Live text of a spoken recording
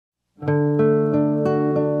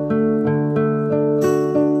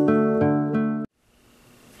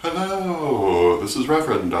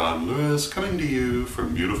Reverend Don Lewis coming to you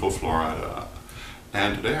from beautiful Florida.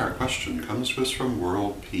 And today our question comes to us from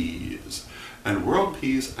World Peas. And World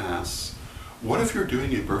Peas asks, what if you're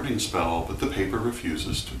doing a burning spell but the paper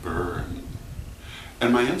refuses to burn?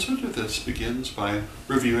 And my answer to this begins by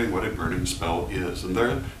reviewing what a burning spell is. And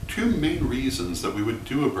there are two main reasons that we would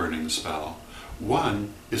do a burning spell.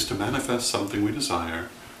 One is to manifest something we desire.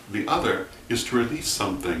 The other is to release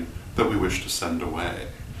something that we wish to send away.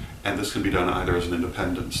 And this can be done either as an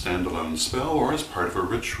independent standalone spell or as part of a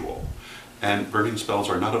ritual. And burning spells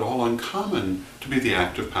are not at all uncommon to be the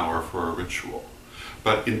active power for a ritual.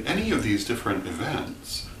 But in any of these different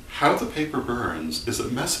events, how the paper burns is a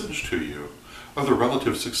message to you of the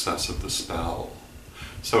relative success of the spell.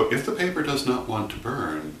 So if the paper does not want to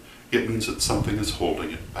burn, it means that something is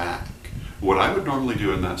holding it back. What I would normally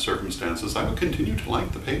do in that circumstance is I would continue to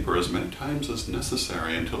light the paper as many times as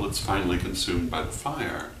necessary until it's finally consumed by the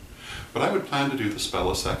fire. But I would plan to do the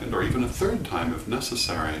spell a second or even a third time if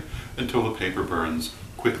necessary until the paper burns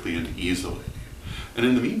quickly and easily. And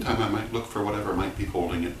in the meantime, I might look for whatever might be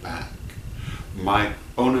holding it back. My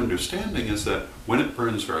own understanding is that when it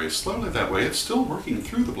burns very slowly that way, it's still working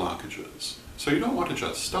through the blockages. So you don't want to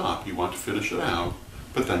just stop, you want to finish it out,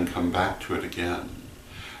 but then come back to it again.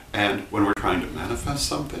 And when we're trying to manifest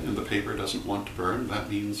something and the paper doesn't want to burn, that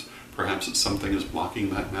means perhaps that something is blocking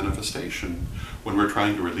that manifestation. When we're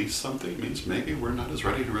trying to release something, it means maybe we're not as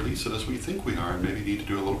ready to release it as we think we are and maybe need to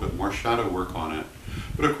do a little bit more shadow work on it.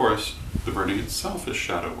 But of course, the burning itself is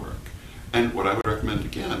shadow work. And what I would recommend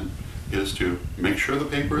again is to make sure the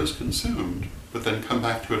paper is consumed, but then come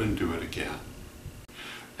back to it and do it again.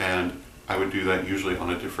 And I would do that usually on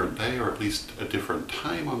a different day or at least a different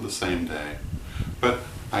time on the same day. But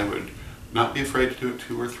I would not be afraid to do it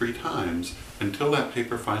 2 or 3 times until that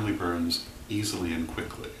paper finally burns easily and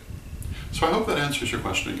quickly. So I hope that answers your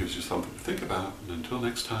question and gives you something to think about, and until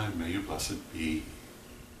next time, may you blessed be.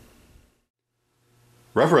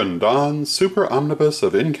 Reverend Don, super omnibus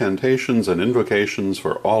of incantations and invocations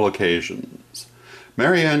for all occasions.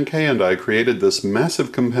 Mary Ann Kay and I created this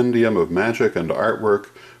massive compendium of magic and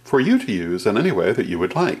artwork for you to use in any way that you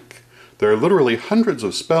would like. There are literally hundreds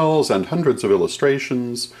of spells and hundreds of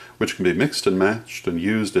illustrations, which can be mixed and matched and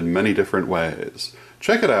used in many different ways.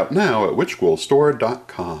 Check it out now at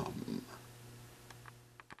witchghoulstore.com.